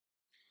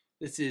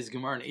This is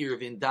Gemara and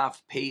Erev in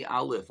Daf Pei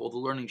Aleph. All the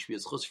learning should be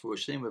as chus for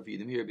Hashem of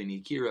Yidamir ben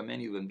Yikira,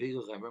 Menu ben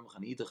Vigel, Chaim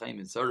Chanita, Chaim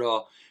ben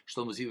Sarah,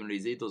 Shlomo Ziv and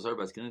Rezeto,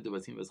 Zarbas Kenita,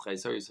 Basim Bas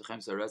Chaisar, Yisachem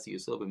Sarasi,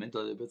 Yosel,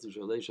 Bemental, Betzu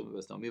Shalesham,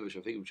 Bastami,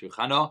 Bashafik,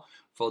 Shirchana,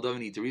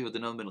 Faldovani, Teriva,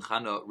 Denon ben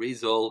Chana,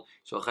 Rezol,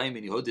 Shalchaim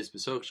ben Yehodis,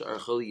 Besok,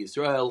 Archali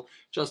Yisrael.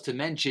 Just to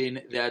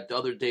mention that the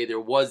other day there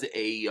was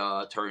a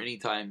Torah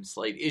time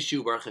slight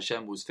issue. Baruch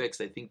Hashem was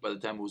fixed, I think, by the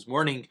time it was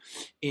morning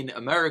in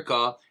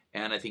America.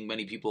 And I think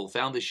many people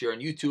found this year on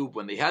YouTube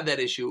when they had that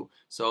issue.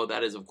 So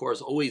that is, of course,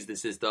 always the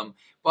system.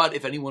 But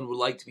if anyone would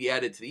like to be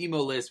added to the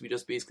email list, we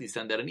just basically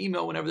send out an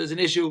email whenever there's an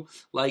issue.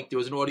 Like there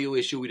was an audio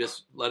issue, we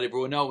just let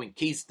everyone know in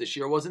case the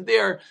share wasn't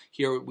there.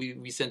 Here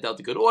we sent out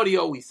the good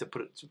audio. We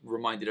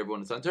reminded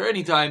everyone it's on Torah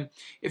anytime.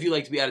 If you'd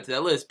like to be added to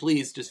that list,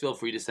 please just feel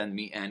free to send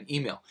me an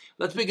email.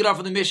 Let's pick it up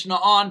from the Mishnah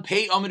on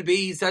Pei Amud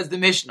Beis, says the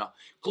Mishnah.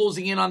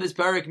 Closing in on this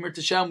parak, Mir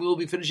Tashem, we will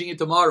be finishing it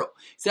tomorrow.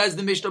 Says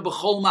the Mishnah,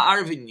 B'chol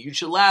Ma'arvin,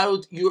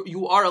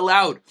 you are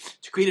allowed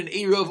to create an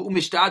Eirav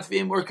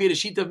Umishtatvim or create a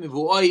sheet of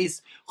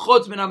Mivu'ais,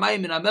 Chotz Min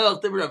HaMayim Min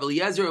HaMelech, Tibur Rav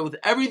Eliezer, with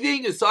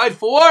everything aside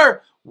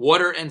for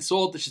water and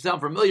salt. This should sound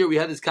familiar. We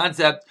had this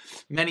concept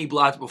many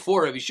blocks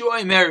before. Rav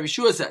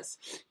Yeshua says,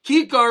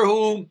 Kikar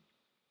hu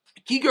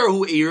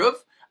Eirav,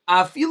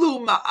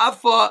 Afilu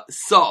Ma'afa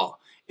Sa.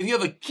 If you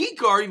have a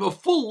kikar, you have a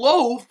full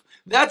loaf,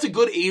 that's a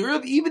good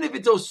Erev, even if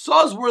it's a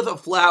saw's worth of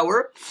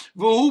flour.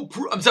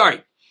 Kikar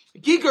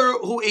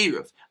hu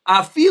Erev.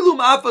 Afilu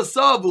ma'afa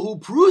sa v'hu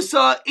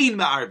prusa ein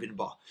ma'arvin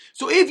ba.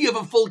 So if you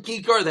have a full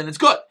kikar, then it's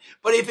good.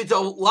 But if it's a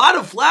lot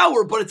of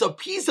flour, but it's a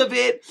piece of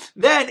it,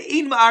 then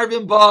ein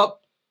ma'arvin ba,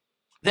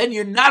 then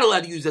you're not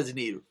allowed to use as an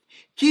Erev.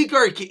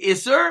 Kikar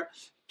ke'isr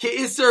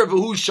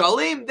v'hu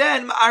shalim,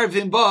 then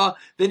ma'arvin ba,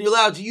 then you're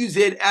allowed to use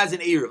it as an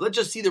Erev. Let's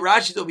just see the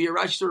Rashi over here.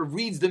 Rashi sort of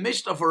reads the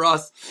Mishnah for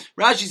us.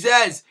 Rashi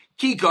says,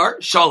 Kikar,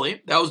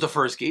 Shalim, that was the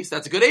first case,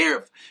 that's a good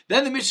Erev.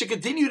 Then the Mishnah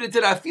continued and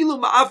said, Afilu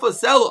ma'afa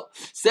sela.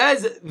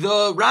 Says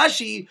the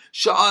Rashi,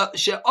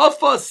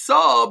 she'afa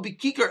sa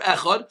b'kikar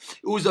echad,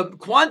 it was a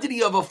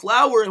quantity of a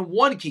flour in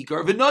one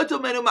kikar,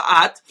 v'noto menu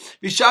ma'at,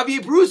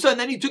 v'shavi prusa,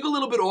 and then you took a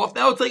little bit off,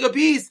 now it's like a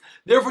piece.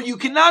 Therefore you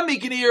cannot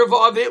make an Erev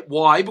of it.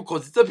 Why?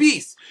 Because it's a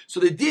piece. So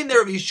the din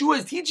there of Yeshua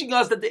is teaching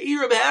us that the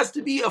Erev has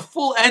to be a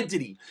full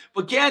entity,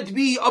 but can't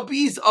be a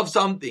piece of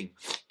something.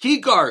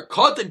 Kikar,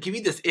 katan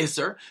kimidas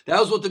iser, that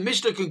was what the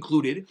Mishnah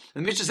concluded.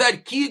 The Mishnah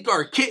said,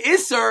 Kikar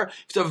ki-iser,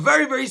 if it's a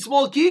very, very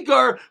small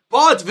kikar,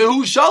 but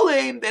v'hu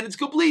shalem, then it's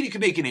complete, you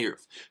can make an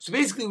Erev. So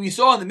basically we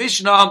saw in the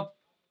Mishnah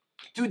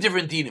two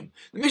different dinim.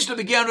 The Mishnah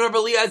began with Rav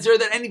Eliezer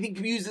that anything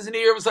can be used as an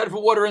Erev aside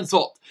for water and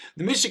salt.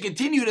 The Mishnah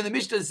continued and the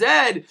Mishnah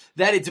said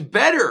that it's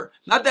better,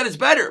 not that it's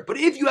better, but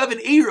if you have an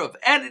Erev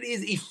and it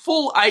is a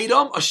full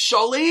item, a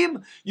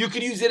shalem, you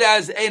can use it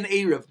as an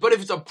Erev. But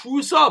if it's a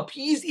prusa, a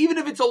piece, even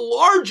if it's a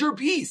larger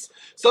piece,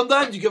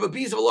 sometimes you have a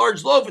piece of a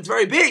large loaf, it's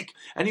very big,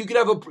 and you could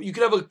have a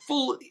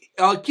full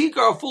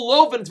kikar, a full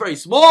loaf, and it's very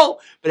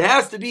small, but it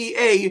has to be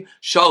a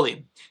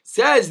shalem.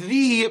 Says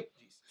the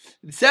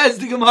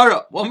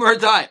Gemara one more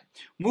time.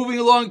 Moving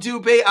along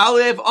to Pei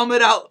Aleph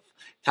Amud Aleph.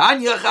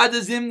 Tanya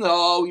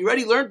Chadazimno. We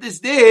already learned this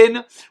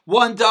din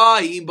one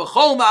time.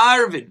 B'chol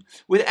ma'arvin.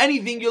 With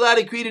anything, you're allowed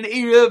to create an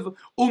Erev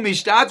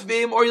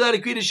umishtatvim, or you're allowed to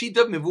create a sheet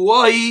of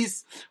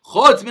mivuahis.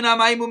 Chotz min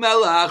hamayim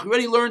umelach. We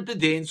already learned the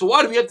din. So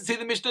why do we have to say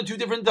the Mishnah two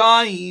different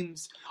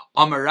times?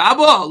 Amar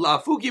Rabba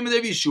lafukim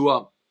Rav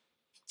Yeshua.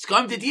 It's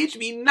going to teach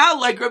me not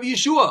like Rav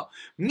Yeshua.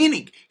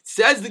 Meaning,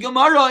 says the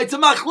Gemara, it's a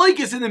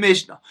machlokes in the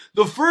Mishnah.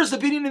 The first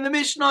opinion in the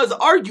Mishnah is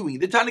arguing.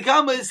 The Tanna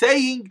Kama is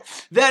saying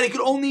that it could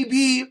only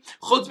be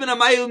chutz min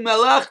hamayim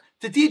melach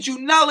to teach you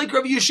not like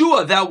Rav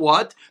Yeshua. That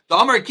what? The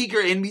Amar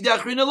kikar in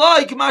midachrin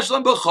alai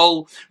k'mashlam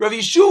b'chol. Rav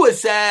Yeshua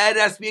said it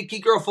has to be a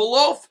kikar, a full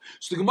loaf.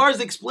 So the Gemara is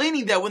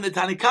explaining that when the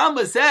Tanna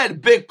Kama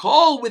said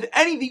b'chol, with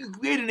anything you can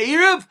create an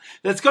Erev,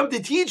 that's come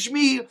to teach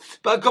me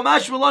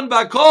b'kamash malan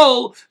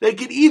b'chol that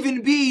could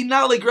even be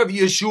not like Rav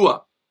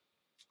Yeshua.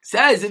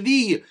 Says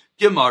the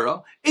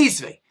Gemara,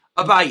 Esvei,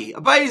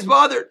 Abaye is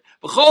bothered.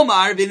 You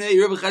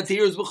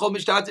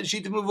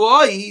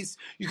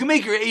can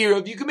make your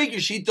Erev, you can make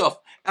your shituf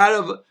out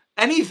of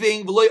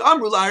anything.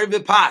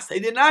 They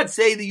did not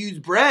say they use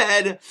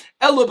bread.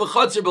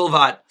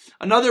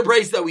 Another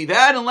brace that we've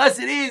had, unless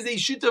it is a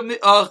shituf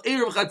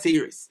Erev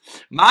chatziris.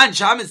 Man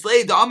shamis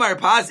lei the amar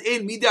pas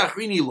in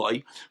midachrini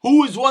loy.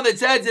 Who is one that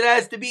says it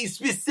has to be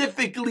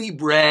specifically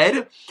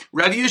bread?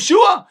 Rav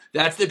Yeshua.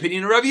 That's the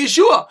opinion of Rav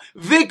Yeshua.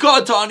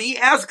 Vikotani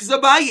asks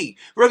Abaye.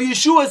 Rav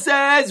Yeshua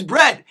says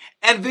bread.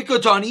 And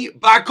Vikotani,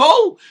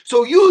 bakol.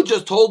 So you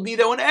just told me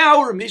that when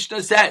our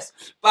Mishnah says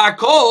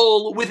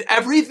bakol, with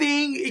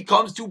everything, it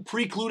comes to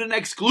preclude and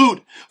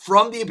exclude.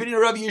 From the opinion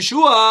of Rav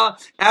Yeshua,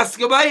 ask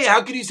Abaye,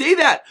 how could you say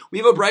that? We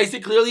have a brayse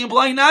clearly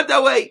implying not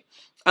that way.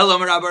 It's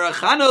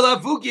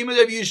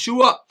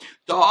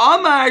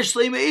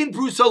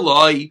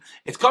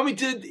coming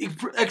to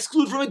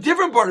exclude from a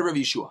different part of Rav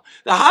Yeshua.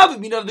 The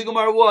Havamina of the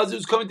Gemara was it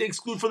was coming to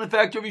exclude from the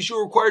fact Rav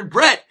Yeshua required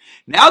bread.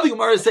 Now the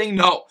Gemara is saying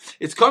no.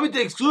 It's coming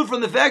to exclude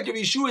from the fact Rav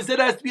Yeshua said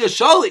it has to be a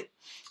shali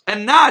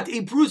and not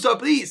a prusa,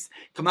 please.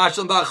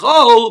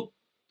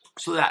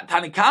 So that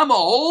Tanakama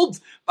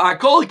holds,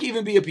 Ba'akol can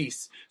even be a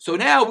piece. So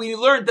now we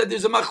learned that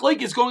there's a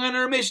machlekes going on in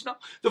our Mishnah.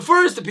 The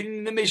first opinion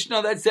in the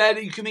Mishnah that said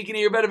you can make an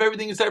ear out of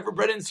everything except for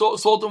bread and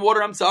salt and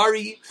water. I'm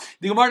sorry.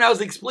 The Gemara now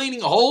is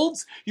explaining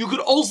holds. You could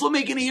also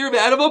make an ear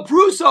out of a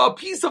prusa, a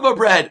piece of a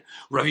bread.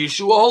 Rav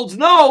Yeshua holds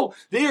no.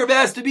 The ear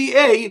has to be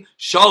a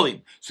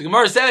shalim. So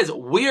Gemara says,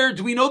 where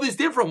do we know this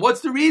different?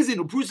 What's the reason?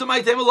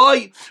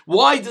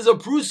 Why does a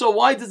prusa,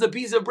 why does a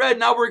piece of bread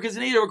not work as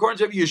an ear according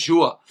to Rav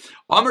Yeshua?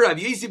 Amar Rav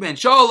Yisi ben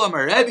Shaul,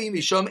 Amar Rebbe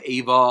Misham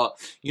Eva.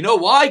 You know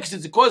why? Because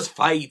it's cause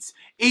fights.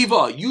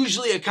 Eva,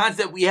 usually a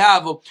concept we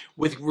have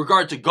with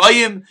regard to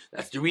Goyim.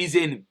 That's the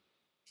reason.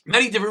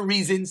 Many different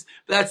reasons.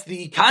 That's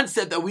the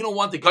concept that we don't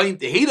want the Goyim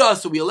to hate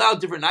us, so we allow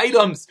different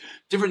items,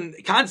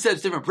 different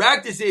concepts, different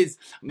practices.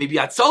 Maybe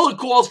Atzalah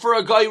calls for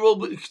a guy,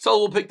 Atzalah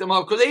will pick them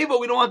up, because Eva,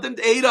 we don't want them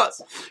to hate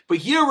us. But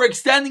here we're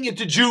extending it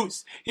to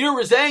Jews. Here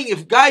we're saying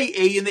if guy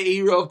A in the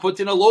Erev puts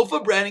in a loaf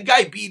of bread and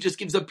guy B just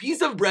gives a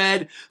piece of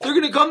bread, they're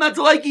going to come not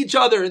to like each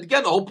other. And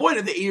again, the whole point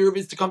of the Erev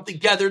is to come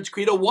together to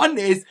create a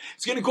oneness.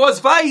 It's going to cause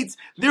fights.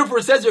 Therefore,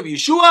 it says Rav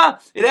Yeshua,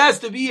 it has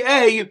to be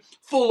a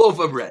full loaf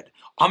of bread.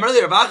 So what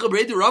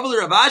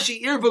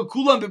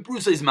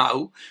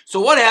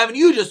happened?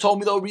 You just told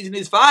me the whole reason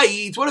is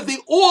fights. What if they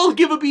all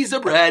give a piece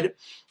of bread?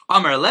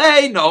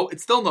 No,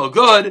 it's still no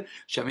good.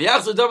 Because maybe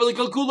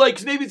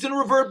it's going to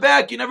revert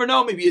back. You never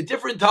know. Maybe a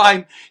different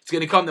time. It's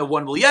going to come that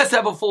one will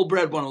have a full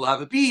bread, one will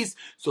have a piece.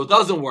 So it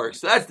doesn't work.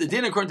 So that's the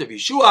din according to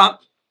Yeshua.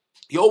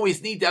 You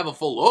always need to have a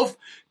full loaf.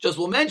 Just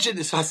will mention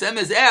this.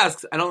 Hasemes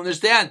asks, I don't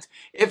understand.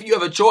 If you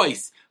have a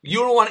choice, you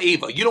don't want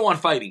Eva, you don't want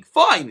fighting.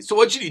 Fine. So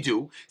what should you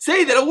do?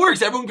 Say that it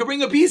works. Everyone can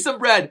bring a piece of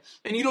bread,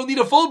 and you don't need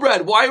a full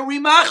bread. Why are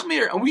we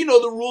machmir? And we know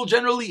the rule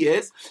generally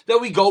is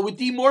that we go with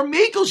the more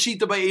mekel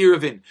shita by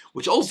Erevin,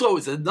 which also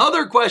is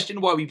another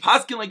question why we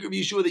paskin like Rabbi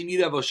Yeshua. They need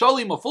to have a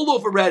shalim, a full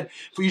loaf of bread.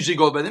 If we usually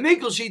go by the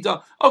mekel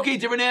shita, okay,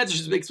 different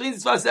answers.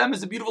 Explains this Vasem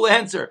is a beautiful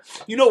answer.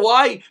 You know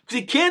why?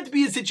 Because it can't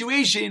be a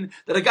situation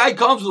that a guy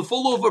comes with a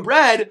full loaf of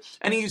bread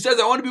and he says,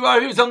 "I want to be part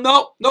of here." So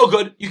no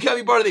good. You can't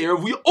be part of the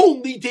Erev. We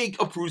only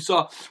take a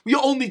prusa. We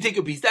only take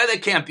a piece. That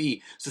can't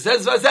be. So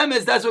says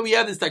Vazemes, that's why we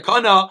have this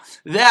takana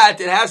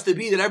that it has to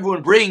be that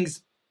everyone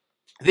brings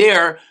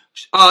their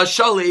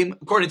shalim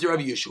according to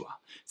Rabbi Yeshua.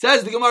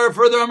 Says the Gemara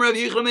further on Rabbi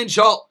Yechon ben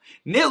Shal.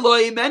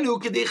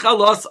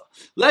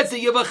 Let's say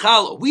you have a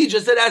challah. We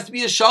just said it has to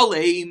be a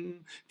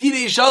shalim.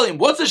 Tidei shalim.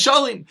 What's a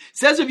shalim?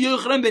 Says Rabbi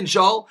Yechon ben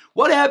Shal.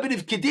 What happened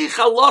if kedei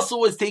chalasa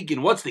was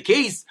taken? What's the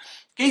case?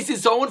 Case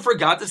is someone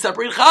forgot to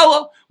separate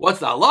challah. What's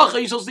the halacha?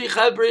 You're supposed to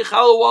separate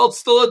challah while it's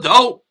still a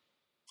dough.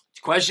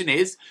 The question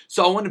is,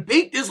 someone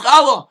baked this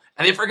challah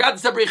and they forgot to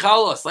separate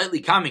challah, a slightly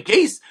common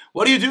case.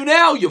 What do you do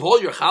now? You have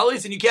all your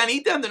challahs and you can't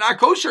eat them. They're not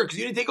kosher because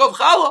you didn't take off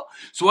challah.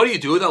 So what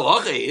do? The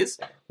halacha is,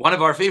 one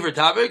of our favorite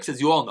topics,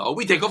 as you all know,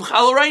 we take off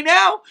challah right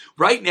now.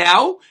 Right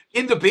now,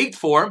 in the baked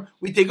form,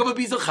 we take off a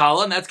piece of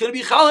challah and that's going to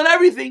be challah and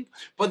everything.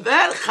 But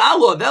that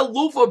challah, that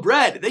loaf of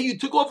bread, that you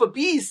took off a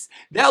piece,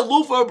 that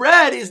loaf of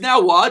bread is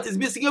now what? Is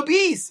missing a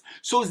piece.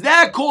 So is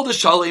that called a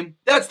shalim?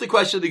 That's the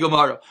question of the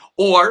Gemara.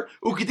 Or,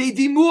 ukidei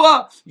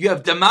dimua, you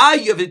have dama,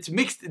 you have it's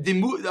mixed,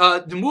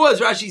 dimua, as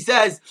Rashi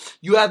says,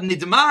 you have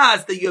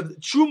nidmas, that you have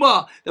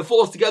truma that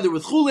falls together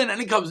with chulin and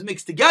it comes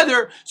mixed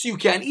together, so you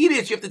can't eat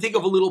it, so you have to take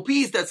off a little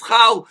piece, that's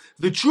chal,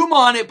 the truma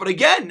on it, but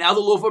again, now the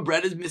loaf of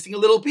bread is missing a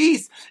little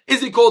piece.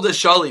 Is it called a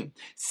shalim?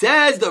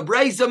 Says the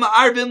Breisa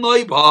Ma'arvin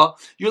Loiba,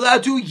 you're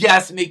allowed to,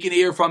 yes, make an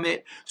ear from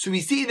it. So we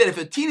see that if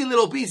a teeny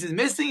little piece is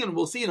missing, and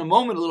we'll see in a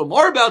moment a little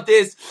more about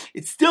this,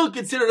 it's still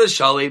considered a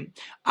shalim.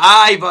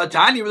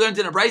 We learned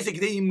in a Breisa,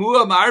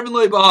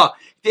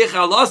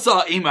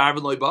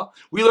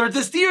 we learned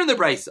to steer in the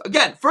Breisa.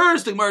 Again,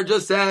 first, the Gemara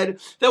just said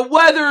that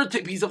whether a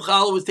piece of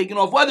challah was taken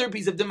off, whether a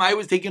piece of demai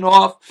was taken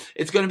off,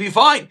 it's going to be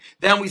fine.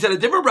 Then we said a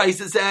different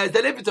Breisa says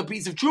that if it's a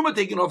piece of truma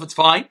taken off, it's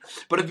fine.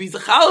 But if a piece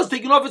of challah is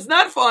taken off, it's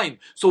not fine.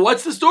 So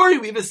what's the story?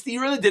 We have a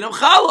steer in the din of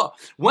challah.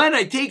 When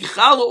I take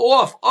challah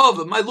off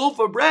of my loaf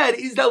of bread,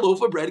 is that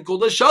loaf of bread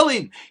called a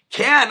shalim?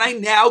 Can I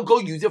now go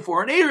use it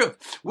for an erev?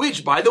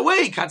 Which, by the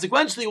way,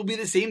 consequentially will be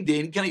the same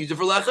din. Can I use it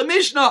for lechem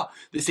mishnah?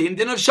 The same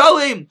din of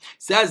shalim.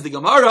 Says the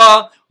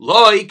Gemara,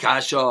 Loi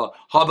kasha,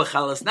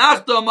 habachalas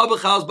nachtam,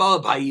 habachalas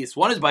balabayis.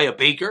 One is by a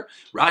baker.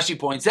 Rashi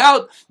points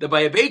out that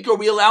by a baker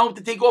we allow him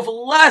to take off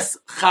less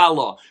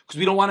challah because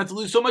we don't want him to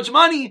lose so much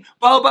money.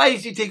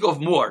 Balabayis, you take off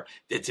more.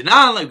 The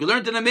Tanan, like we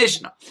learned in the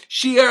Mishnah,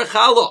 shiur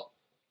challah,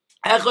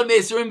 echad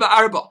me'esrim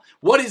ba'arba.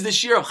 What is the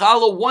shiur of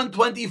challah?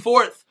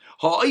 1/24.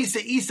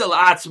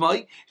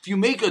 If you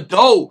make a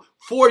dough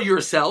for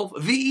yourself,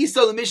 and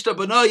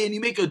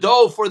you make a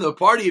dough for the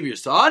party of your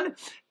son,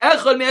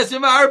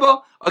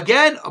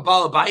 Again, a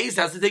Baal Bayis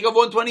has to take off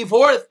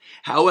 1/24th.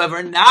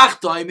 However,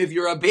 Nachtaim, if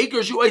you're a baker,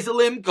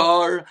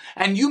 limkar,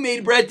 and you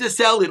made bread to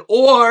sell it,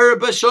 or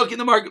Bashuk in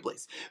the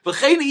marketplace.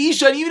 Even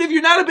if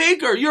you're not a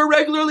baker, you're a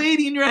regular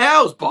lady in your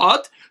house,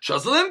 but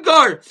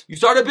limkar, you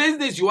start a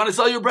business, you want to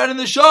sell your bread in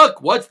the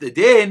shuk. What's the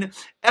din?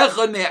 Then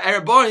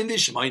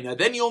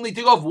you only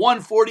take off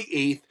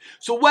 1/48th.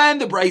 So when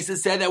the Brisa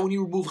said that when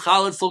you remove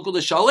challah, it's still called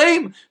a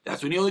shalem,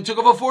 that's when you only took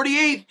off a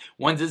 48th.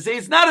 When does it say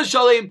it's not a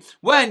shalem?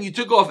 When you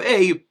took off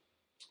a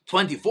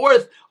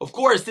 24th, of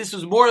course, this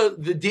was more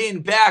the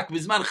din back.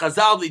 Bisman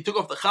Chazal, they took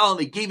off the challah and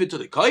they gave it to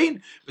the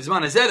kohen.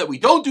 Bisman Hazeh, that we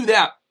don't do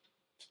that.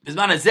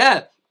 Bisman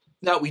Hazeh,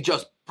 that we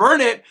just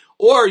burn it,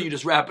 or you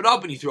just wrap it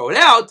up and you throw it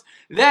out.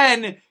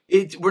 Then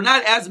we're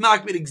not as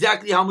makbid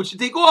exactly how much to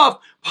take off,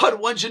 but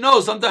one should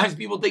know sometimes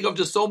people take off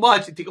just so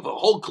much, they take off a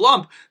whole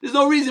clump. There's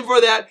no reason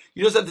for that.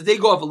 You just have to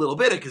take off a little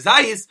bit of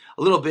kazayis,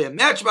 a little bit of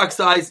matchbox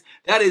size.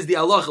 That is the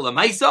halacha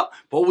lemaisa.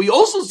 But what we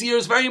also see here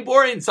is very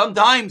important.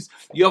 Sometimes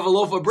you have a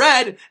loaf of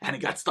bread and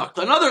it got stuck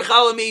to another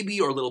challah maybe,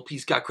 or a little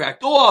piece got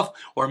cracked off,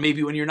 or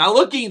maybe when you're not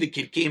looking, the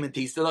kid came and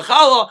tasted the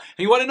challah,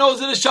 and you want to know,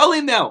 is it a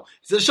shalim now?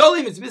 It's a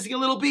shalim, it's missing a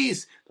little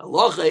piece. The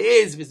halacha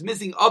is, if it's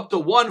missing up to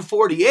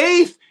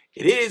 1/48th,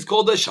 it is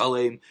called a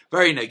shalem.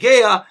 Very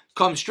nageya,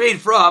 comes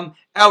straight from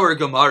our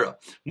Gemara.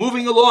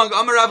 Moving along,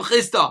 Amar Rav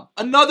Chisda,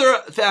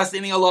 another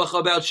fascinating halacha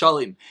about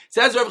shalem.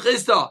 Says Rav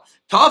Chisda,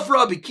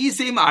 Tafra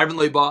b'kisei ma'arvin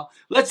loiba.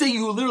 Let's say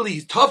you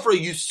literally, Tafra,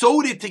 you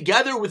sewed it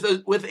together with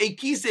a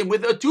kisim,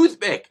 with a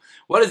toothpick.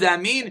 What does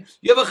that mean?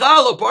 You have a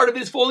challah, part of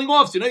it is falling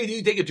off. So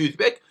you take a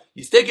toothpick,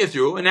 you stick it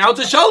through, and now it's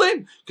a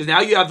shalem. Because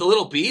now you have the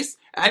little piece,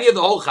 and you have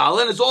the whole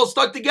challah, and it's all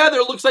stuck together.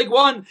 It looks like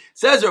one.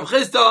 Says Rav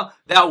Chisda,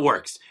 that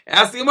works.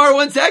 Ask the Gemara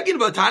 1 second,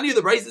 but Tanya,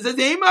 the Brisa says,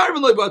 hey,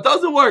 Marvin, but it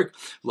doesn't work.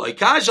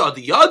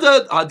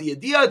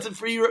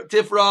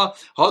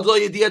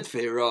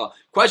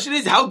 Question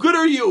is, how good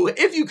are you?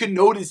 If you can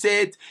notice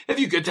it, if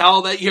you could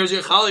tell that here's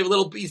your challah, a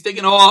little piece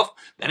taken off,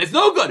 then it's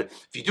no good.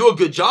 If you do a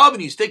good job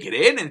and you stick it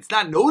in, and it's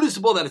not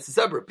noticeable that it's a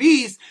separate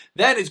piece,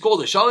 then it's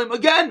called a shalom.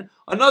 Again,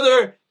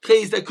 another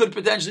case that could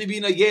potentially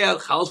be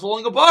nagea, challah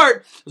falling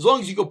apart. As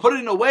long as you can put it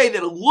in a way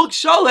that it looks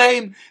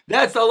shalom,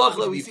 that's the halacha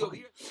that we see over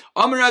here.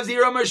 Amar Rav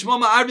Zira, Amar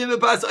Shmoma, Arvim,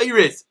 Epas,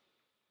 Iris.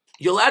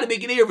 You're allowed to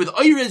make an erev with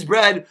iris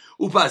bread,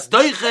 upas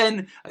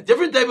doichen, a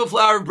different type of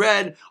flour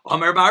bread.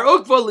 Amar bar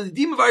ukva,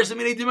 l'dim of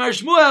arsamin edim ar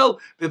Shmuel,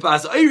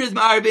 v'pas iris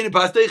ma'arvin,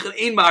 upas doichen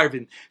ein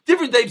ma'arvin.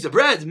 Different types of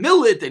breads,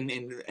 millet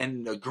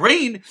and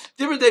grain,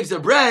 different types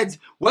of breads,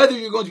 whether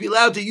you're going to be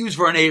allowed to use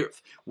for an erev.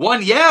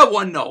 One yeah,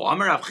 one no.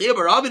 Amar Rav Chia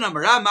bar Avin,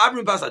 Amar Rav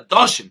ma'arvin pas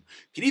adoshim.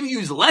 You can even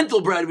use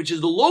lentil bread, which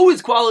is the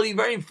lowest quality,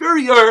 very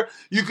inferior.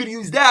 You could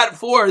use that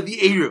for the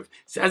erev.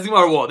 Says the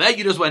Gemara, well, that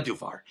you just went too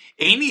far.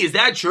 Aini, is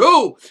that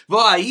true? There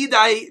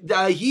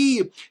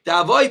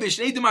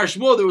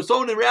was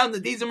someone around the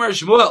days of Mar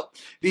Shmuel.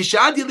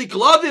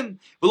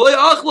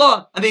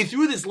 And they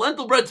threw this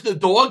lentil bread to the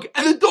dog,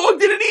 and the dog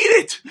didn't eat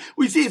it.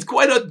 We see it's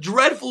quite a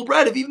dreadful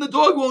bread if even the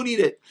dog won't eat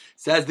it.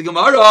 Says the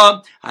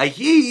Gemara,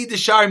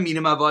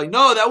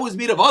 no, that was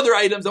made of other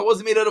items, that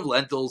wasn't made out of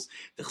lentils.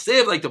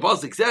 Like the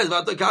Pasuk says,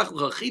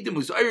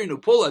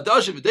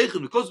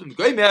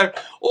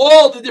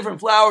 all the different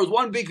flours,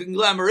 one big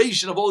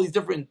conglomeration of all these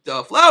different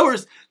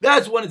flours,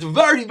 that's when it's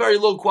very, very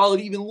low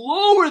quality, even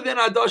lower than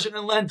adashin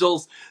and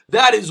lentils.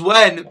 That is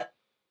when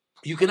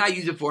you cannot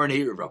use it for an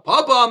erev.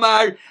 Papa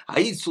Amar,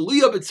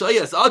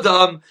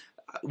 Adam.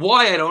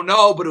 Why, I don't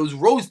know, but it was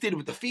roasted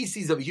with the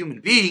feces of a human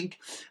being.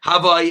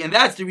 Havai, and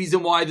that's the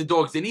reason why the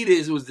dogs didn't eat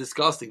it. It was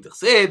disgusting. That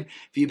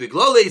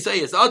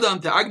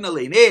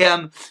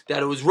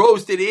it was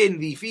roasted in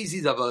the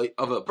feces of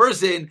a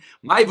person.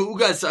 That you're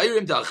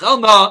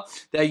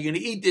going to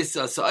eat this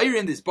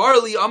sa'irim, this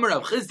barley.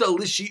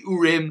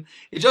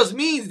 It just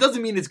means, it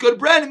doesn't mean it's good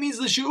bread. It means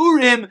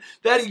l'shi'urim,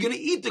 that you're going to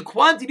eat the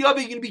quantity of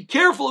it. You're going to be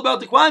careful about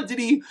the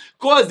quantity,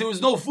 because there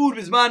was no food.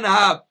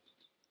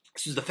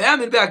 This was the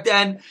famine back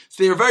then,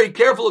 so they were very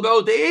careful about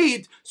what they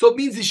ate. So it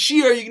means the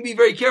shear, you can be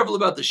very careful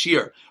about the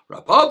shear.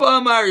 What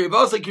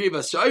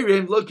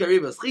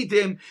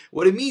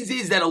it means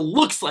is that it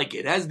looks like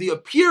it has the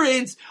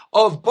appearance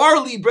of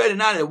barley bread and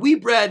not a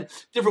wheat bread.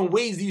 Different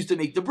ways they used to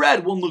make the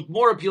bread. One looked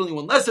more appealing,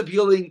 one less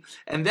appealing,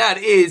 and that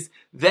is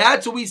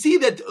that. So we see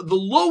that the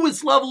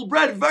lowest level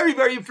bread, very,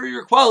 very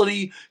inferior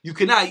quality, you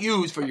cannot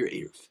use for your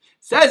erev.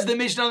 Says the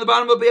Mishnah on the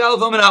bottom of Be'al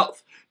Vaman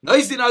Alf. A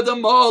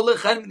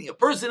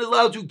person is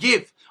allowed to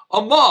give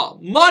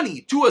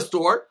money to a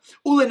store,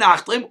 or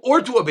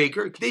to a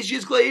baker.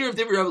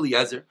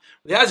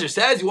 Eliezer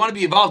says you want to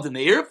be involved in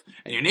the erev,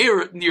 and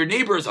your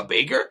neighbor is a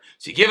baker,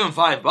 so you give him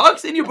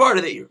 $5 and you're part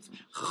of the erev.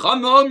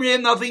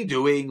 Nothing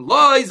doing.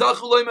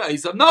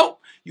 No,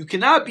 you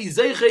cannot be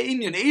zeicha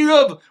in your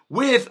erev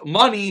with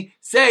money,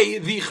 say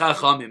the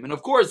chachamim. And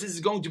of course, this is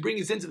going to bring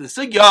us into the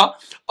sugya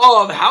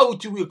of how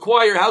to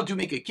acquire, how to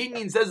make a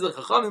kinyan. Says the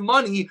chachamim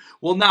money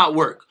will not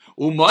work.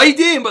 But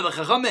the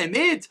chacham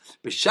admit,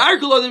 if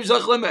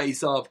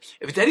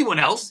it's anyone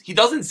else, he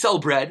doesn't sell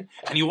bread,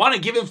 and you want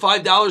to give him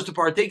 $5 to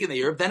partake in the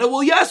erev, then it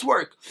will yes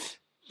work.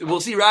 We'll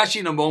see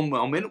Rashi in a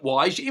moment.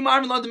 Why?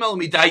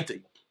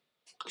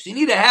 Because you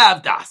need to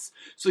have das.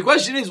 So the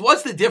question is,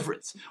 what's the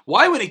difference?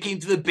 Why when it came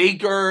to the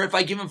baker, if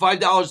I give him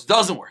 $5, it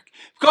doesn't work?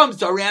 If it comes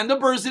to a random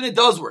person, it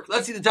does work.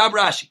 Let's see the top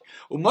Rashi.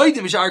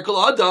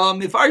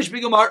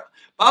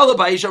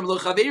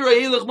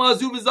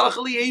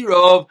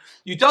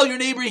 You tell your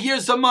neighbor,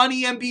 here's some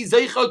money and be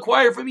zeicha,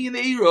 acquire for me in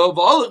the Eirav.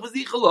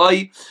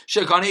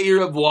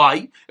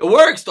 Why? It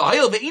works.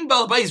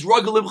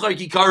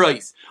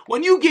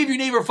 When you gave your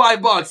neighbor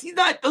 $5, he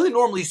doesn't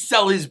normally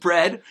sell his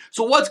bread.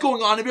 So what's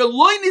going on? If you're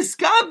why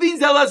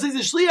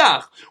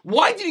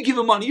did you give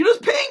him money? You're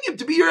just paying him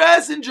to be your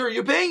messenger.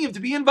 You're paying him to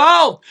be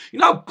involved.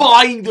 You're not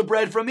buying the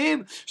bread from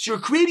him. So you're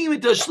creating him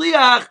into a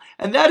shliach,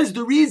 and that is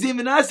the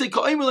reason.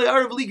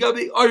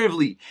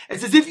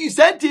 It's as if you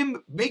said to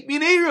him, make me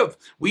an Erev.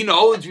 We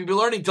know, as we've been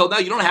learning till now,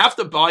 you don't have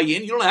to buy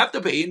in, you don't have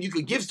to pay in, you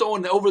could give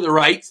someone over the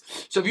rights.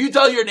 So if you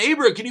tell your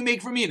neighbor, can you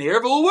make for me an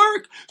Erev, it will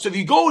work. So if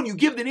you go and you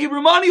give the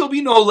neighbor money, it'll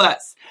be no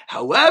less.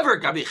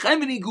 However,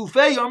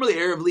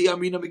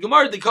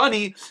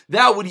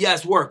 that would,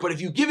 yes, work. But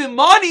if you give him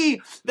money,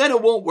 then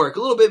it won't work.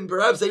 A little bit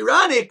perhaps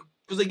ironic,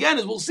 because again,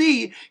 as we'll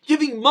see,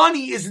 giving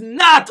money is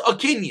not a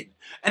kinyan.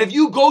 And if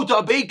you go to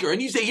a baker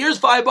and you say, here's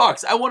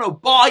 $5, I want to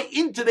buy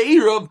into the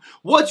Erev,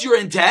 what's your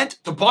intent?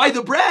 To buy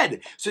the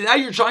bread. So now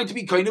you're trying to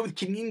be koine with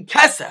kinyan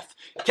kesef.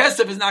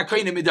 Kesef is not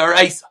koine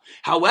midaraisa.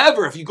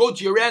 However, if you go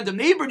to your random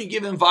neighbor and you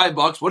give him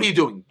 $5, what are you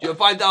doing? You have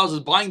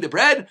 $5 buying the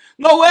bread?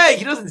 No way,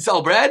 he doesn't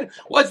sell bread.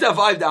 What's that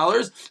 $5?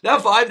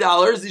 That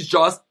 $5 is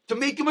just to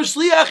make him a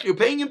shliach. You're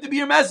paying him to be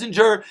your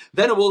messenger.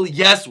 Then it will,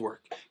 yes,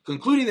 work.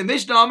 Concluding the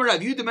Mishnah, this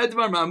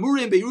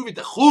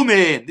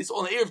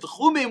on the Erev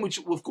Techumim, which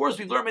of course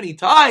we've learned many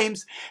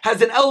times,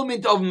 has an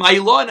element of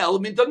Maila, an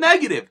element of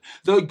negative.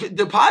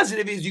 The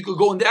positive is you could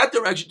go in that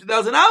direction,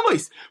 2,000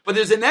 Amos. But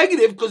there's a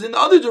negative, because in the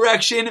other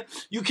direction,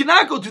 you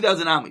cannot go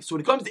 2,000 Amos. So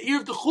when it comes to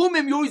Erev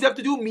Techumim, you always have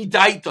to do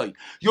Midaitai.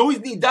 You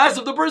always need das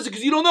of the person,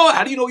 because you don't know.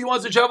 How do you know he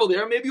wants to travel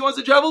there? Maybe he wants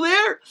to travel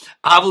there.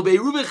 By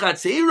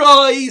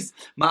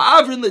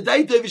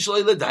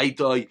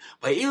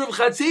Erev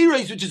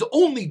Chatzerais, which is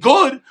only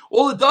good,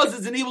 all it does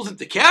is enables him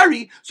to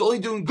carry, so only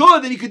doing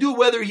good, then he could do it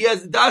whether he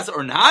has the das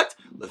or not.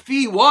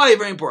 Lefi, why?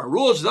 Very important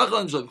rule.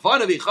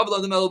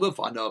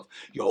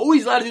 You're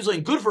always allowed to do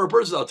something good for a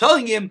person without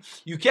telling him.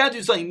 You can't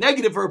do something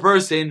negative for a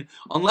person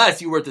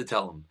unless you were to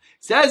tell him.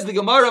 Says the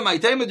Gemara, my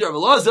time with Rav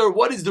Elazar,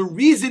 what is the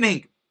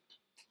reasoning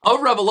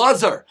of Rav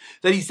Elazar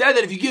that he said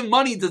that if you give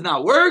money it does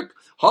not work?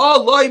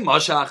 I'm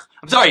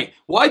sorry,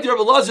 why did Rav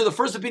Elazar, the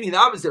first opinion, the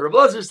opposite? Rav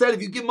Elazar said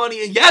if you give money,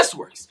 it yes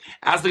works.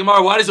 Ask the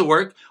Gemara, why does it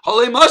work?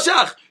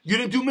 You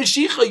didn't do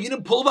Mashiach, you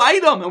didn't pull the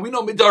item. And we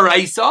know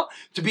Midaraisa,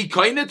 to be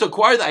kind to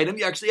acquire the item,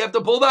 you actually have to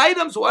pull the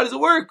item. So why does it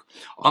work?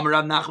 Amar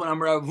Rav Nachman,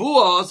 Amar Rav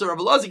Vua, so Rav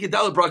Elazar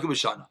Gedal Brakim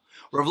B'Shana.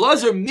 Rav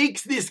Elazar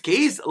makes this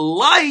case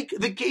like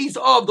the case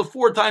of the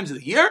 4 times of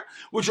the year,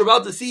 which we're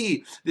about to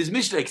see this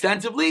Mishnah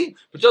extensively.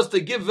 But just to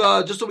give,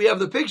 just so we have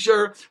the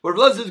picture, Rav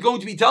Elazar is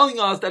going to be telling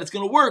us that it's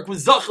going to work with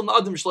Zach and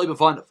Adam Shlei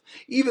B'Fanav.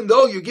 Even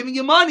though you're giving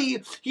him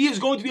money, he is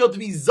going to be able to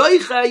be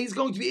Zaycha, he's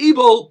going to be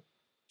able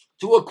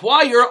to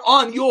acquire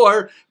on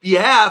your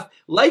behalf,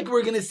 like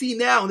we're going to see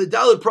now in the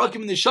Dalit Prakim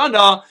and the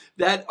Shana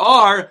that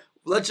are,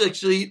 let's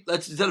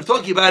instead of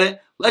talking about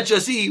it, let's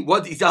just see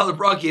what these Dalit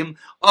Prakim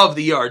of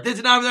the yard. This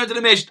is now to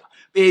the Mishnah.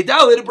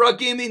 Dalit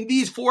Prakim in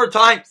these 4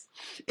 times.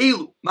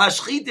 Elu,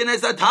 mashchitin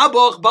es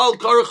atabach bal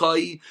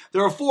karchai.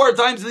 There are 4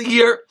 times of the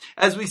year,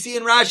 as we see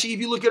in Rashi. If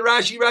you look at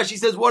Rashi, Rashi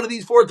says one of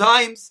these 4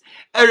 times.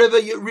 Erev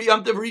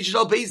Yom Tov Rishon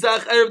Shel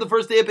Pesach, Erev the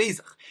first day of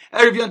Pesach.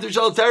 Erev Yom Tov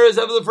Shel Teres,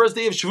 Erev the first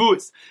day of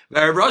Shavuos.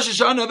 Erev Rosh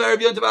Hashanah,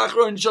 Erev Yom Tov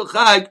Achron Shel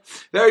Chag,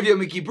 Erev Yom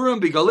Kippurim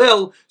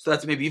B'Galil. So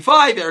that's maybe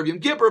 5, Erev Yom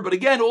Kippur. But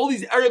again, all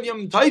these Erev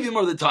Yom Tovim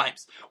are the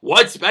times.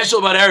 What's special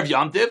about Erev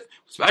Yom Tov?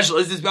 Special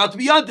is it's about to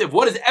be Yom Tov.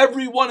 What does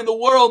everyone in the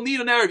world need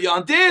on Erev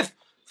Yom Tov?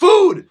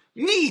 Food,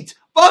 meat,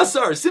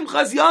 basar,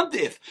 simchas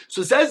yantif.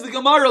 So says the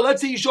Gemara,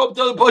 let's say you show up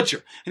to the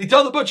butcher, and you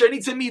tell the butcher, I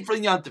need some meat for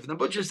the yantif. And the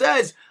butcher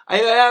says, I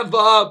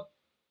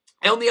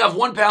only have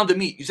 1 pound of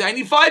meat. You say, I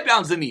need 5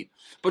 pounds of meat.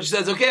 Butcher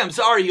says, okay, I'm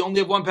sorry, you only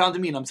have 1 pound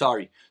of meat, I'm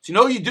sorry. So you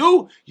know what you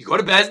do? You go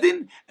to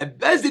Bezdin, and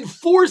Bezdin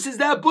forces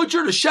that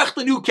butcher to shecht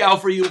a new cow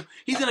for you.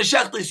 He's going to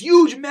shecht this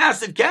huge,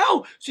 massive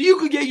cow, so you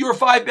could get your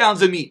 5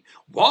 pounds of meat.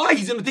 Why?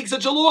 He's going to take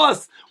such a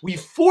loss. We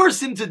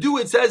force him to do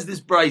it, says this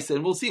Brisa,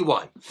 and we'll see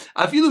why.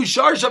 Afilu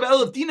shar shav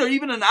elef dinar,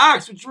 even an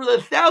ox, which is worth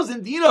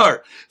 1,000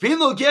 dinar. I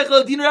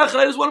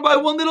just want to buy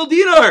 1 little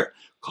dinar.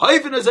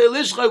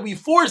 We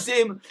force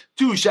him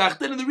to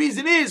shecht it, and the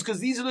reason is because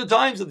these are the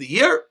times of the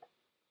year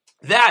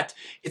that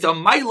it's a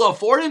maila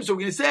for him. So we're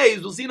going to say,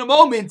 as we'll see in a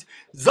moment,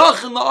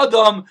 zachin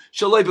la'adam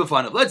shalei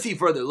b'fanav. Let's see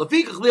further.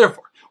 Lefikach,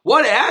 therefore,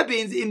 what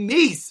happens in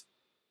mace?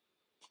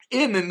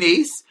 In the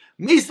mace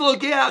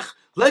lokeach.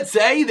 Let's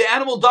say the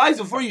animal dies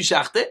before you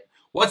shecht it.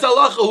 What's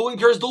halacha? Who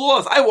incurs the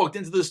loss? I walked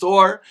into the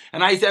store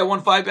and I said I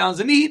want 5 pounds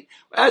of meat.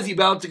 As he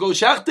about to go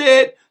shecht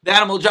it, the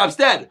animal drops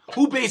dead.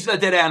 Who pays for that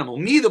dead animal?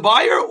 Me, the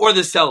buyer, or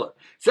the seller?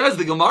 Says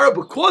the Gemara,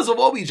 because of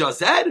what we just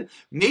said,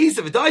 mace,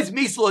 if it dies,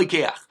 mace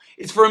lokeach.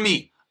 It's for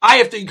me. I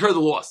have to incur the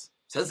loss.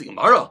 Says the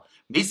Gemara,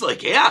 I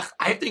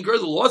have to incur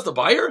the loss, the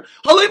buyer?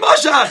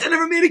 I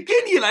never made a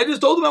kinyan. I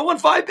just told him I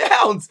want 5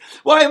 pounds.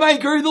 Why am I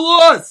incurring the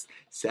loss?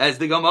 Says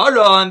the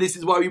Gemara, and this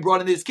is why we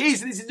brought in this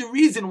case, and this is the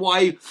reason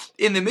why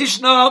in the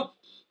Mishnah,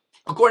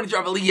 according to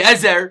Rav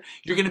Eliezer,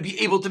 you're going to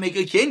be able to make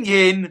a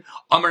kinyan.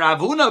 Amar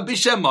Avuna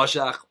b'shem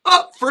mashach.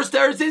 First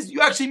error says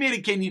you actually made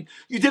a kinyan.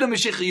 You did a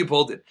mashicha, you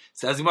pulled it.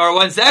 Says Gemara,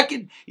 1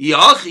 second.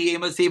 Yachi,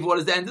 must say what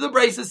does the end of the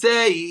brisa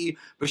say?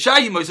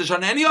 B'shayi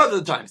moisashan any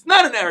other times.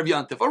 Not an Erev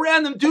Yantif, a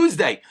random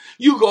Tuesday.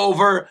 You go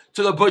over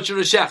to the butcher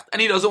to shecht,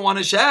 and he doesn't want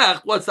a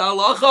shecht. What's the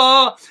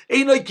halacha?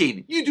 Einoi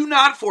kinyan. You do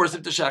not force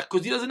him to shecht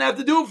because he doesn't have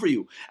to do it for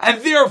you.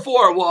 And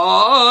therefore,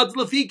 what's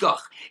lefikach?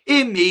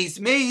 If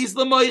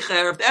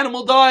the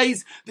animal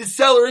dies, the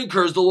seller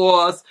incurs the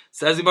loss.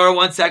 Says Gemara,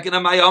 1 second.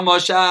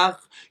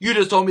 You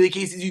just told me the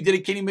cases you did a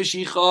kinyan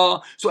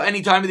mashicha. So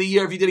any time of the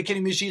year, if you did a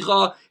kinyan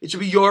mashicha, it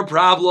should be your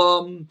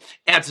problem.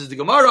 Answers the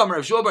Gemara.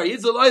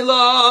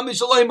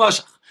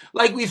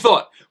 Like we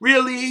thought.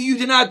 Really, you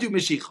did not do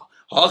mashicha.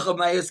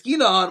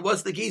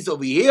 What's the case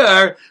over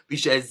here?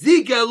 That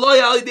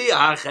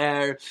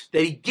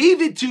he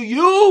gave it to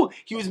you,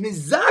 he was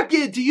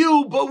mizakeh to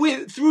you, but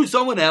through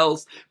someone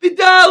else. And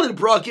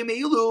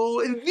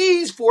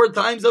these 4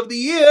 times of the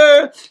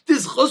year,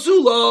 this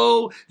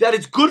chasulo, that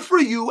it's good for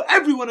you.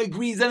 Everyone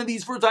agrees that in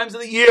these 4 times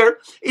of the year,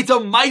 it's a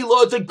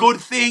maila, it's a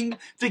good thing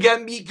to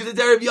get meat because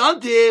it's Erev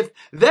Yantif.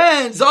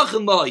 Then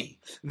zachin lai.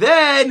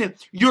 Then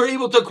you're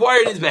able to acquire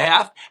it in his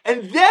behalf,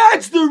 and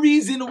that's the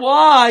reason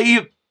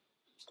why.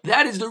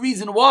 That is the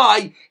reason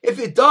why, if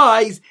it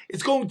dies,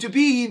 it's going to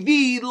be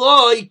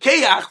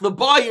the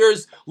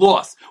buyer's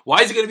loss.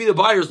 Why is it going to be the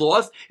buyer's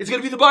loss? It's going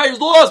to be the buyer's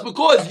loss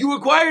because you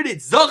acquired it.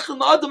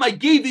 Zachan Adam, I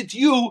gave it to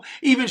you,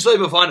 even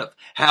Shalai B'fanav.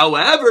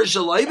 However,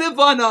 Shalai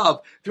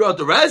B'fanav, throughout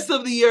the rest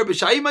of the year, the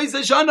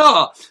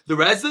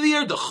rest of the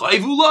year, the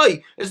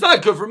Chayvulai, it's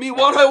not good for me.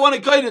 Why do I want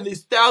to kind of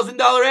this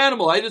 $1,000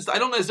 animal? I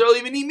don't necessarily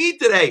even eat meat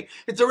today.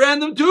 It's a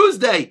random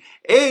Tuesday.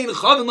 Then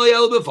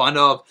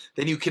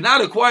you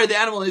cannot acquire the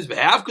animal on his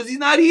behalf because he's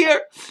not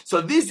here. So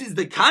this is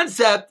the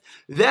concept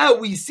that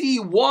we see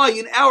why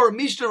in our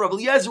Mishnah, Rav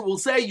Eliezer will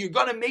say you're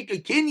going to make a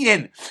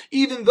kinyan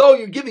even though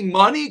you're giving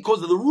money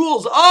because of the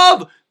rules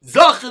of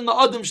Zachin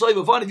Adam Shlei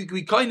B'fanav, you can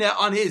be kinyan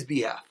on his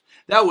behalf.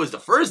 That was the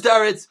first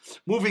teretz.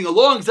 Moving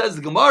along, says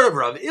the Gemara of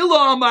Rav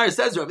Ila Amar,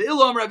 says Rav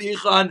Ila Amar Rav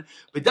Yichan,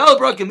 B'dal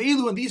Brakim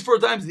Ilu, in these 4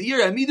 times of the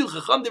year, Amidu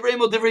Chacham Divrei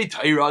Mo Divrei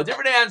Torah.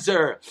 Different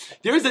answer.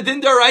 There is a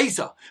din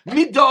daraisa.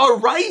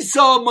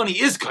 Midaraisa money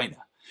is kinda.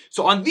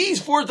 So on these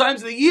 4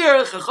 times of the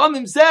year,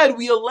 Chachamim said,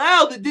 we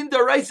allow the din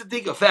daraisa to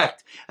take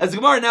effect. As the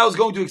Gemara now is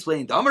going to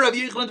explain.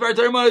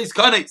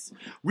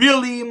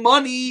 Really,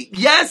 money,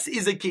 yes,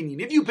 is a kinyan.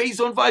 If you pay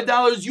someone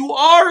 $5, you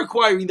are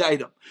acquiring the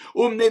item.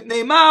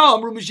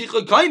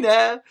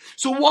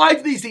 So why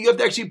do they say you have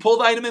to actually pull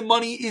the item and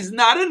money is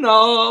not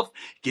enough?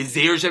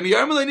 We're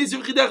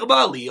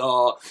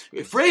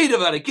afraid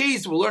about a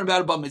case, we'll learn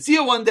about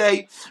Metzia one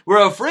day.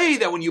 We're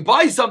afraid that when you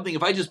buy something,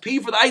 if I just pay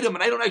for the item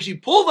and I don't actually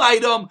pull the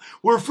item,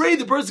 we're afraid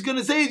the person's going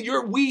to say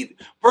your wheat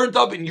burnt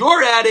up in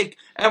your attic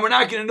and we're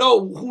not going to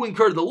know who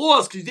incurred the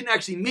loss because you didn't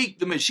actually make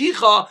the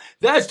Mashicha.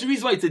 That's the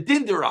reason why it's a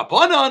din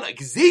derabanan, a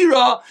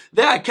gzira,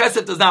 that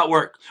kesef does not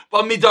work.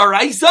 But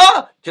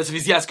midaraisa, kesef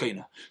is yes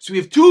kaina. So we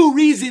have 2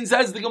 reasons,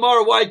 as the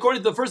Gemara, why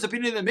according to the first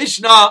opinion in the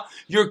Mishnah,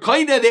 you're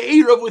kaina the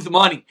Erev with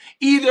money.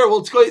 Either,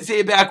 we'll say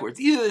it backwards,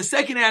 either the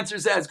second answer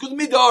says, because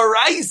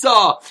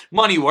midaraisa,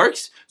 money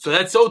works, so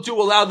that's so to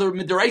allow the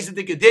midaraisa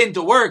din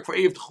to work for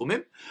Erev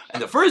Tchumim.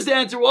 And the first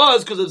answer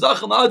was because of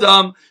Zachan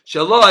Adam,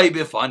 Shalai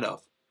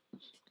B'fanav.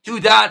 2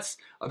 dots,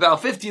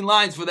 about 15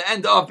 lines for the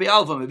end of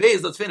Be'alva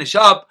Mebeis. Let's finish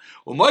up.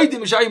 We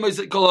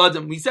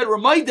said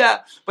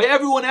Ramaida by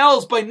everyone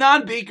else, by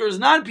non-bakers,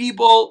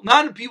 non-people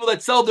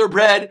that sell their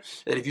bread,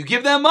 that if you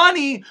give them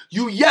money,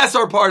 you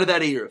are part of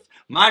that Erev.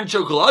 Man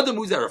Shokoladam,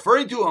 who's that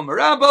referring to?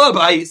 Amarav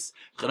Balabais,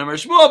 Chanamar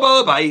Shmuel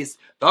Balabais.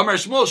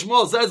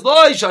 Shmuel says,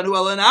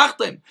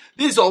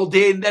 this old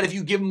din that if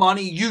you give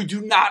money, you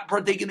do not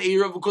partake in the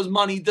Erev because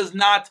money does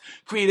not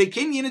create a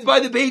kinyan, is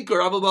by the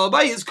baker.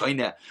 It's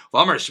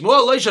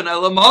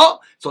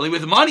only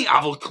with money,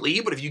 avol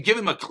kli, but if you give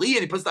him a kli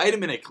and he puts the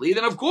item in a kli,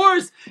 then of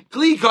course,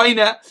 kli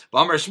kaina.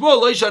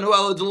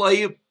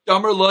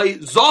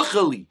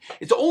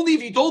 It's only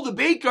if you told the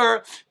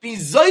baker, be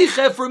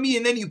zayche for me,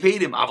 and then you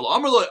paid him. If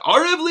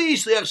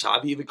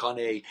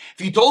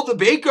you told the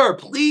baker,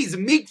 please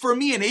make for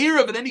me an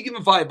Erev, and then you give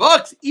him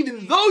 $5,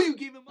 even though you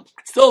gave him, it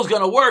still is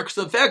going to work.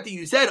 So the fact that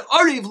you said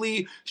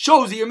arivli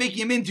shows that you're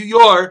making him into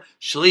your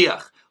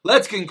shliach.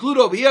 Let's conclude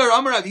over here.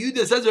 Amar Rav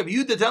Yehuda says Rav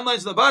Yehuda 10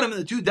 lines on the bottom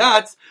and the 2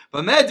 dots.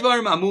 Amar Rav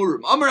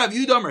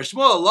Yehuda, Amar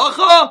Shmuel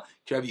Alacha.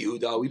 Rav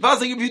Yehuda. We pass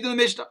like Rav Yehuda in the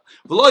Mishnah.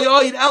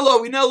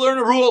 We now learn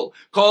a rule.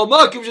 Call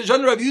Makim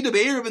Shashan Rav Yehuda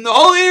Be'erev in the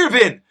whole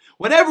Erevin.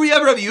 Whenever we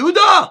have Rav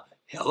Yehuda,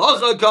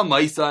 Halacha come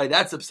my side.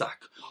 That's a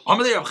psak.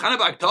 Amar Rav Chana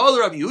Baktal,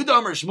 Rav Yehuda,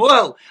 Amar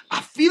Shmuel.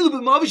 Afilu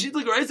b'mavish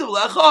itlik reis of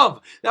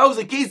lechav. That was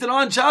the case that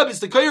on Shabbos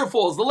the Kayer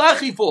falls, the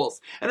Lechi falls,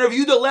 and Rav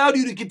Yehuda allowed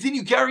you to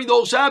continue carrying the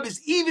whole Shabbos.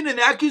 Even in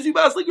that case, you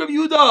pass like Rav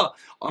Yehuda.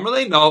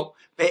 Amalei, no.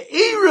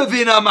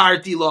 Be'eravin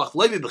amarti loch,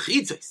 leivi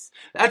b'chitzos.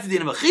 That's a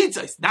din of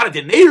mechitzos, not a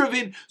din of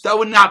Eravin, so that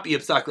would not be a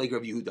psak like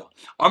Rav Yehuda.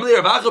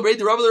 Amalei Rav Acha, Brei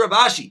the Rav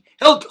Ashi,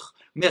 Hilkach.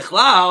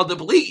 Mechlal the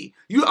bli.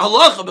 You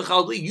halacha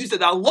b'chal bli. You said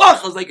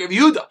halacha is like Rav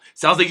Yehuda.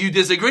 Sounds like you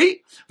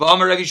disagree.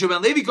 Whenever Rav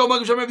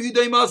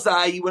Yehuda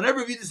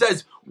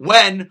says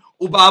when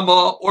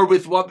Ubama or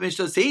with what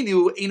Mishnah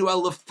Seinu inu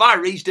el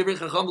lefarish divrei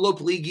chacham lo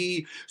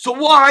pligi. So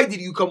why did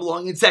you come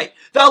along and say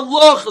the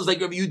halacha is like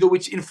Rav Yehuda,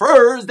 which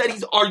infers that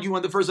he's arguing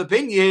on the first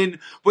opinion?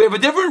 We have a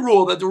different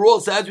rule that the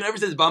rule says whenever it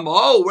says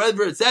bama,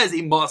 wherever it says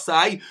a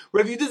masai,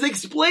 Rav Yehuda is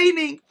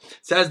explaining.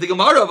 Says the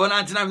Gemara of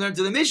Anantanam learned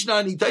to the Mishnah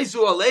and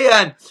itaisu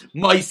aleyan.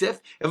 Maisif,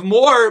 if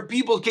more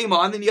people came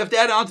on, then you have to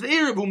add on to the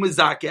Erev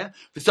Umazakeh.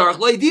 V'sarach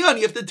Leidion,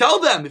 you have to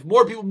tell them. If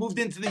more people moved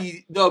into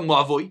the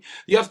Mavoi,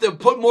 you have to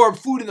put more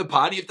food in the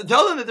pot. You have to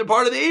tell them that they're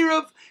part of the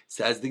Erev.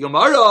 Says the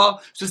Gemara.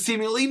 So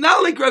seemingly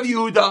not like Rav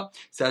Yehuda.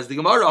 Says the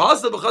Gemara.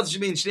 That's a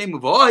chatzah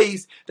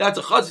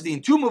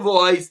in two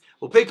mavois.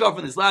 We'll pick up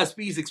from this last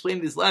piece,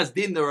 explaining this last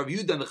din, the Rav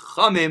Yehuda and the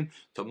Chachamim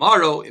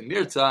tomorrow in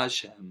Mirza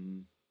Hashem.